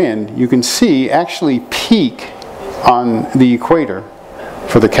and the wind, you can see actually peak on the equator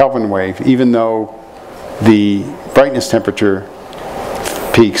for the Kelvin wave, even though the brightness temperature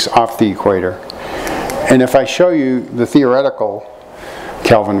peaks off the equator. And if I show you the theoretical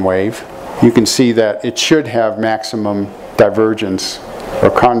Kelvin wave, you can see that it should have maximum divergence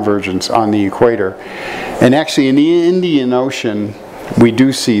or convergence on the equator. And actually in the Indian Ocean, we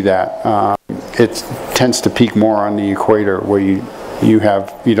do see that. It tends to peak more on the equator where you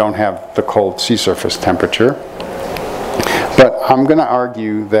don't have the cold sea surface temperature. But I'm going to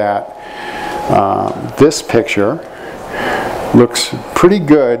argue that this picture looks pretty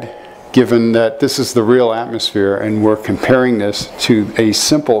good given that this is the real atmosphere and we're comparing this to a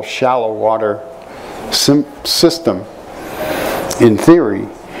simple shallow water system. In theory,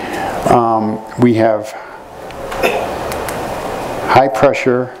 we have high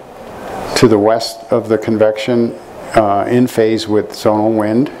pressure to the west of the convection in phase with zonal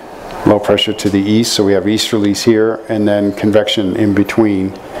wind, low pressure to the east, so we have easterlies here, and then convection in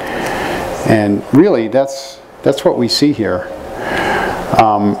between. And really, that's what we see here.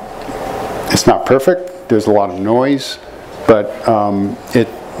 It's not perfect. There's a lot of noise, but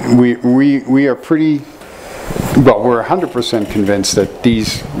we are pretty, well, we're 100% convinced that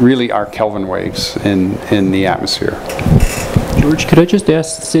these really are Kelvin waves in the atmosphere. George, could I just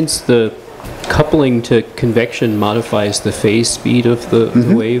ask, since the coupling to convection modifies the phase speed of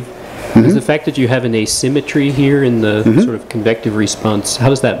the wave, is the fact that you have an asymmetry here in the sort of convective response, how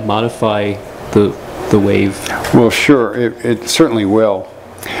does that modify the wave? Well, sure, it certainly will.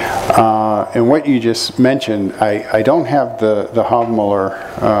 And what you just mentioned, I don't have the Hofmüller,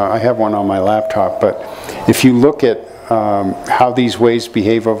 I have one on my laptop, but if you look at how these waves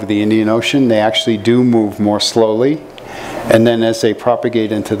behave over the Indian Ocean, they actually do move more slowly, and then as they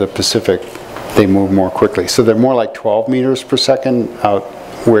propagate into the Pacific, they move more quickly. So they're more like 12 meters per second out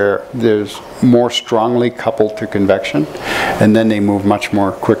where there's more strongly coupled to convection, and then they move much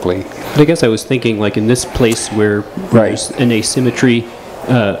more quickly. I guess I was thinking, like in this place where there's an asymmetry,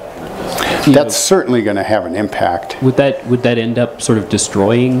 that's certainly going to have an impact. Would that end up sort of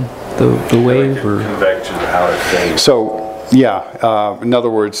destroying the wave? Or? Convection out of phase. So, yeah, in other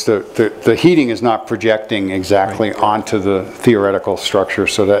words, the heating is not projecting exactly onto the theoretical structure,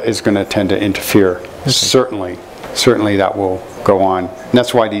 so that is going to tend to interfere. Okay. Certainly that will go on. And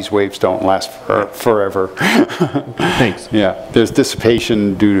that's why these waves don't last forever. Thanks. Yeah, there's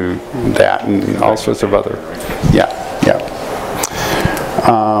dissipation due to that and all sorts of other, yeah.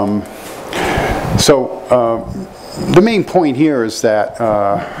 The main point here is that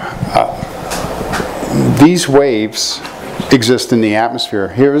these waves exist in the atmosphere.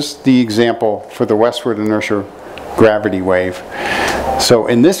 Here's the example for the westward inertial gravity wave. So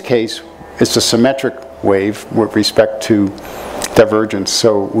in this case, it's a symmetric wave with respect to divergence.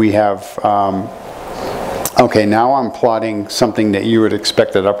 So we have, okay, now I'm plotting something that you would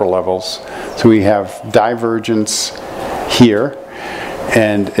expect at upper levels. So we have divergence here,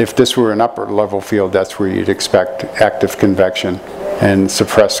 and if this were an upper level field, that's where you'd expect active convection and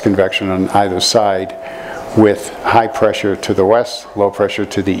suppressed convection on either side, with high pressure to the west, low pressure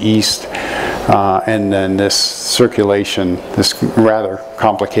to the east, and then this circulation, this rather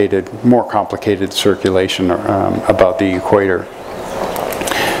complicated, more complicated circulation about the equator.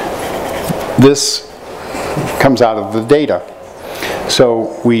 This comes out of the data.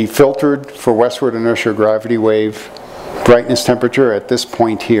 So we filtered for westward inertial gravity wave, brightness temperature at this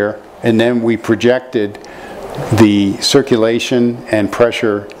point here, and then we projected the circulation and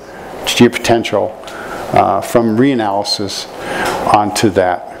pressure geopotential from reanalysis onto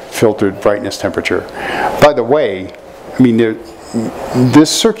that filtered brightness temperature. By the way, I mean, this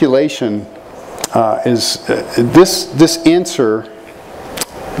circulation this answer,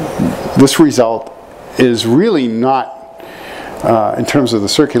 this result is really not, in terms of the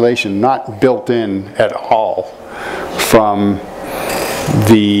circulation, not built in at all from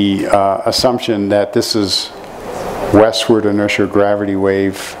the assumption that this is westward inertial gravity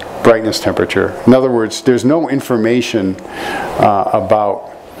wave brightness temperature. In other words, there's no information about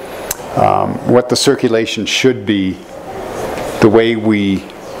what the circulation should be the way we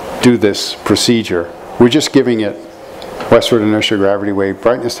do this procedure. We're just giving it westward inertial gravity wave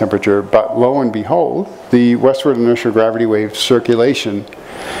brightness temperature, but lo and behold, the westward inertial gravity wave circulation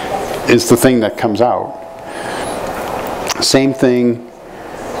is the thing that comes out. Same thing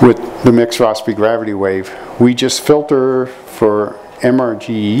with the mixed Rossby gravity wave. We just filter for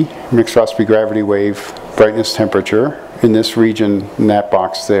MRG, mixed Rossby gravity wave brightness temperature, in this region, in that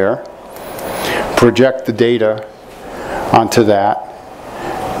box there. Project the data onto that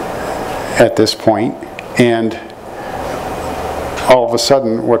at this point, and all of a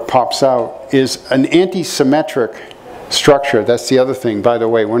sudden what pops out is an anti-symmetric structure. That's the other thing, by the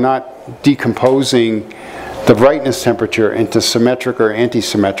way. We're not decomposing the brightness temperature into symmetric or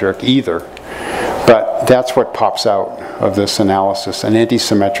anti-symmetric either. But that's what pops out of this analysis, an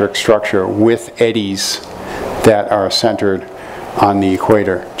anti-symmetric structure with eddies that are centered on the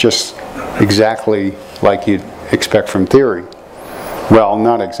equator, just exactly like you'd expect from theory. Well,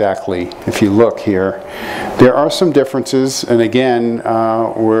 not exactly. If you look here, there are some differences, and again,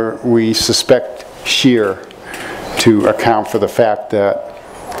 we suspect shear to account for the fact that,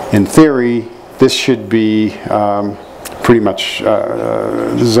 in theory, this should be pretty much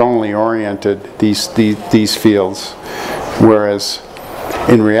zonally oriented, these fields, whereas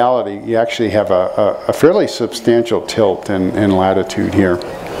in reality, you actually have a fairly substantial tilt in latitude here.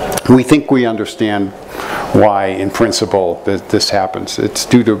 We think we understand why, in principle, this happens. It's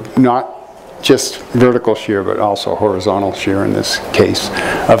due to not just vertical shear, but also horizontal shear in this case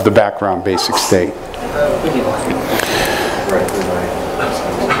of the background basic state.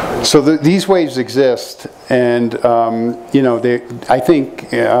 So these waves exist, and you know, I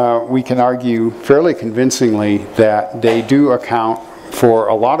think we can argue fairly convincingly that they do account for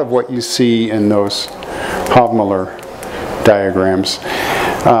a lot of what you see in those Hofmüller diagrams.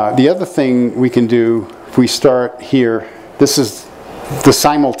 The other thing we can do, if we start here, this is the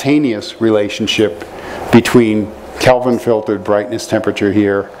simultaneous relationship between Kelvin filtered brightness temperature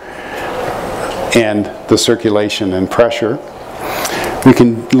here and the circulation and pressure. We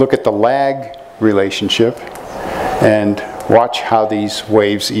can look at the lag relationship and watch how these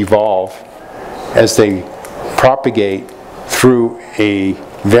waves evolve as they propagate through a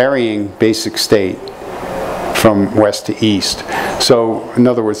varying basic state from west to east. So, in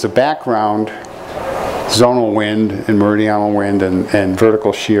other words, the background, zonal wind and meridional wind and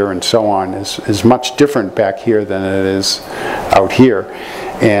vertical shear and so on is much different back here than it is out here.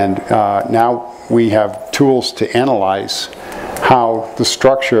 And now we have tools to analyze how the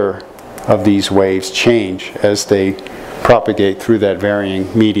structure of these waves change as they propagate through that varying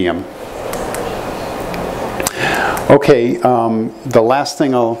medium. Okay, the last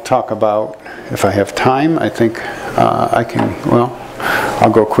thing I'll talk about, if I have time, I think I can, well,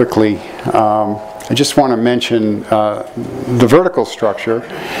 I'll go quickly. I just want to mention the vertical structure,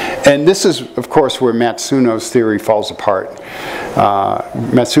 and this is, of course, where Matsuno's theory falls apart.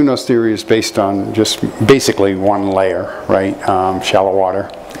 Matsuno's theory is based on just basically one layer, right, shallow water,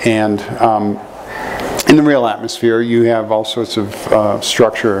 and in the real atmosphere you have all sorts of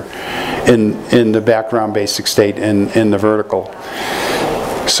structure in the background basic state and in the vertical.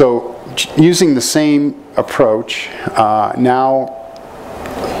 So using the same approach, now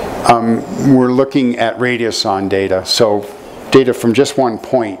we're looking at radius on data, so data from just one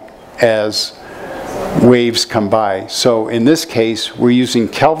point as waves come by. So in this case, we're using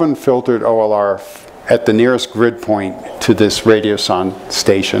Kelvin filtered OLR at the nearest grid point to this radiosonde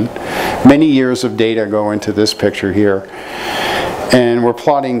station. Many years of data go into this picture here. And we're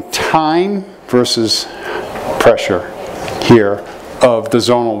plotting time versus pressure here of the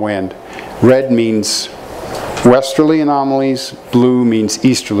zonal wind. Red means westerly anomalies, blue means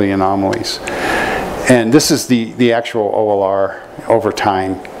easterly anomalies. And this is the actual OLR over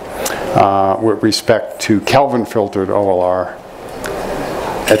time with respect to Kelvin filtered OLR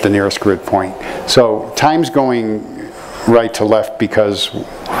at the nearest grid point. So time's going right to left because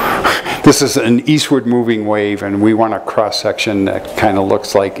this is an eastward moving wave and we want a cross section that kind of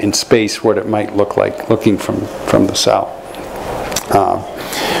looks like in space what it might look like looking from the south.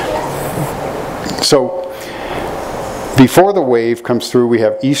 So before the wave comes through, we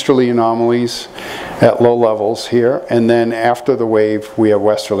have easterly anomalies at low levels here, and then after the wave we have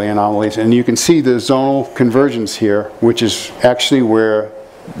westerly anomalies. And you can see the zonal convergence here, which is actually where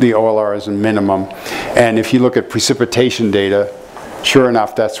the OLR is a minimum. And if you look at precipitation data, sure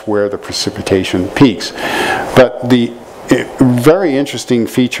enough, that's where the precipitation peaks. But the very interesting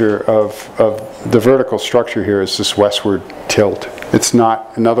feature of the vertical structure here is this westward tilt. It's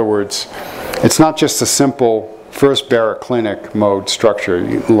not, in other words, it's not just a simple first baroclinic mode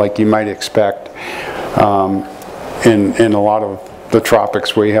structure like you might expect in a lot of the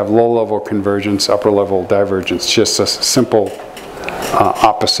tropics where you have low-level convergence, upper-level divergence, just a simple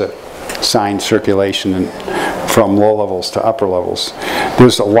opposite sign circulation from low levels to upper levels.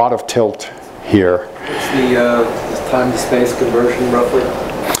 There's a lot of tilt here. What's the time to space conversion roughly?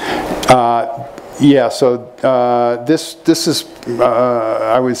 Yeah, so this is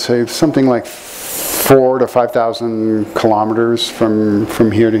I would say something like 4,000 to 5,000 kilometers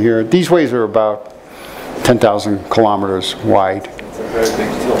from here to here. These waves are about 10,000 kilometers wide. It's a very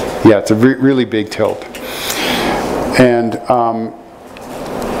big tilt. Yeah, it's a really big tilt. And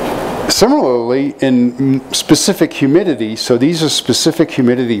similarly, in specific humidity, so these are specific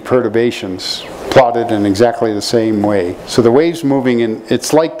humidity perturbations plotted in exactly the same way. So the wave's moving in,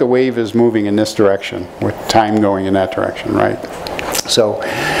 it's like the wave is moving in this direction with time going in that direction, right? So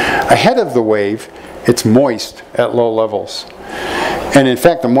ahead of the wave, it's moist at low levels. And in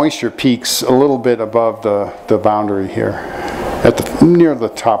fact, the moisture peaks a little bit above the boundary here, at the, near the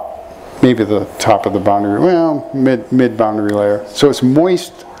top, maybe the top of the boundary, well, mid-boundary layer. So it's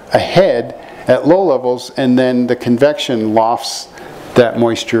moist ahead at low levels, and then the convection lofts that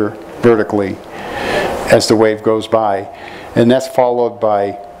moisture vertically as the wave goes by. And that's followed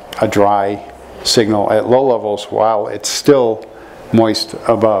by a dry signal at low levels while it's still moist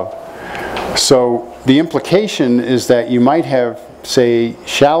above. So the implication is that you might have, say,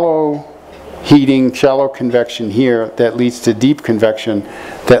 shallow heating, shallow convection here that leads to deep convection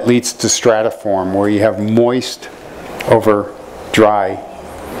that leads to stratiform, where you have moist over dry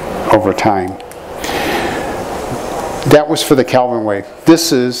over time. That was for the Kelvin wave.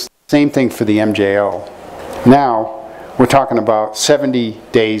 This is the same thing for the MJO. Now we're talking about 70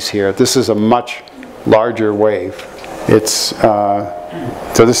 days here. This is a much larger wave. It's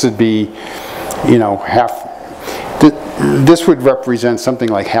so this would be, you know, half. This would represent something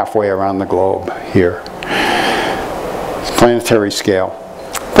like halfway around the globe here. It's planetary scale.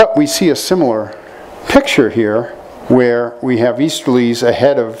 But we see a similar picture here where we have easterlies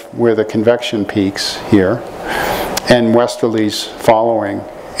ahead of where the convection peaks here, and westerlies following,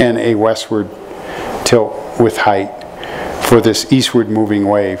 and a westward tilt with height for this eastward moving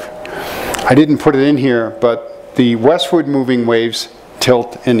wave. I didn't put it in here, but the westward moving waves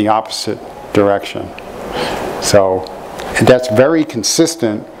tilt in the opposite direction. So that's very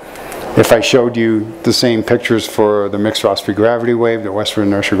consistent. If I showed you the same pictures for the mixed philosophy gravity wave, the westward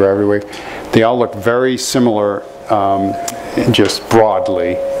inertia gravity wave, they all look very similar, just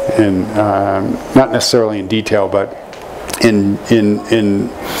broadly, and not necessarily in detail, but in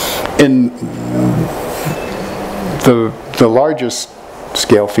the largest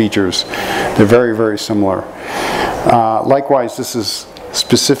scale features, they're very, very similar. Likewise, this is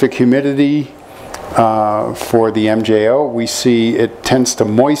specific humidity for the MJO. We see it tends to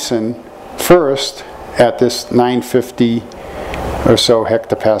moisten first at this 950 or so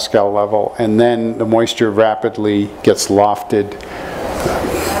hectopascal level, and then the moisture rapidly gets lofted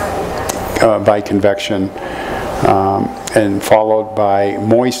by convection and followed by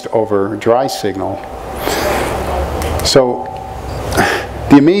moist over dry signal. So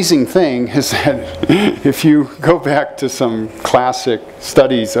the amazing thing is that if you go back to some classic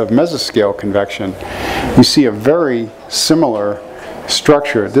studies of mesoscale convection, you see a very similar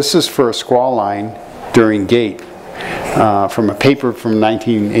structure. This is for a squall line during gate. from a paper from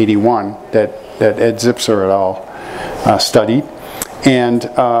 1981 that Ed Zipser et al. Studied. And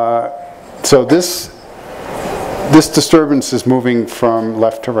so this disturbance is moving from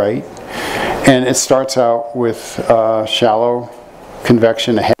left to right, and it starts out with shallow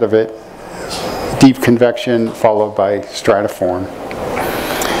convection ahead of it, deep convection followed by stratiform.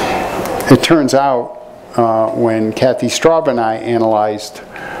 It turns out when Kathy Straub and I analyzed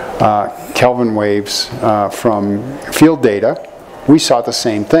Kelvin waves from field data, we saw the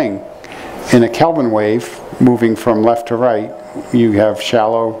same thing. In a Kelvin wave moving from left to right, you have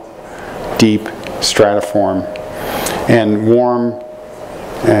shallow, deep, stratiform, and warm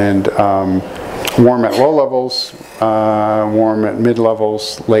at low levels, warm at mid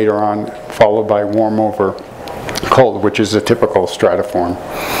levels, later on followed by warm over cold, which is a typical stratiform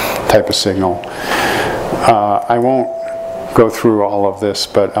type of signal. I won't go through all of this,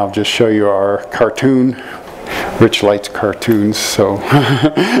 but I'll just show you our cartoon. Rich likes cartoons, so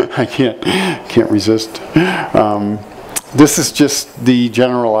I can't resist. This is just the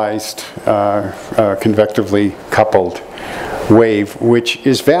generalized convectively coupled wave, which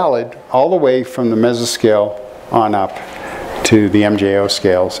is valid all the way from the mesoscale on up to the MJO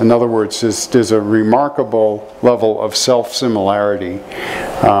scales. In other words, there's a remarkable level of self-similarity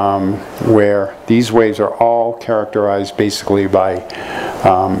where these waves are all characterized basically by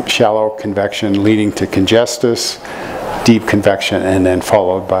shallow convection leading to congestus, deep convection, and then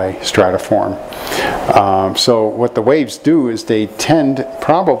followed by stratiform. So what the waves do is they tend,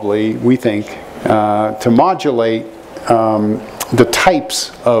 probably, we think, to modulate the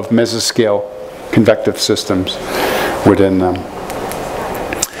types of mesoscale convective systems within them.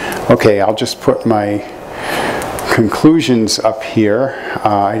 Okay, I'll just put my conclusions up here.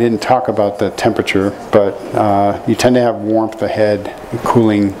 I didn't talk about the temperature, but you tend to have warmth ahead,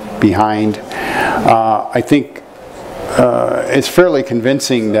 cooling behind. I think it's fairly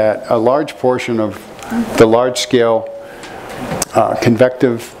convincing that a large portion of the large-scale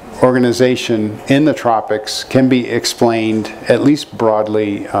convective organization in the tropics can be explained, at least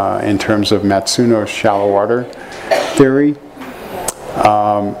broadly, in terms of Matsuno's shallow water theory.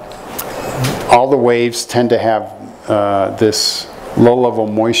 All the waves tend to have this low-level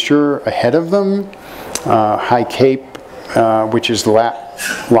moisture ahead of them, high cape, which is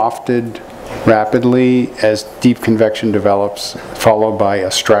lofted rapidly as deep convection develops, followed by a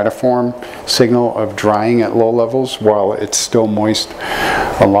stratiform signal of drying at low levels while it's still moist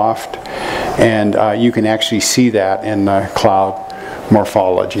aloft. And you can actually see that in the cloud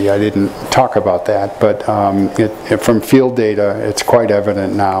morphology. I didn't talk about that, but from field data, it's quite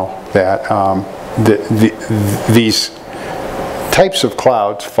evident now that these types of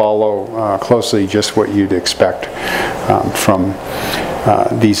clouds follow closely just what you'd expect from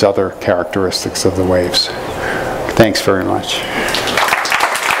these other characteristics of the waves. Thanks very much.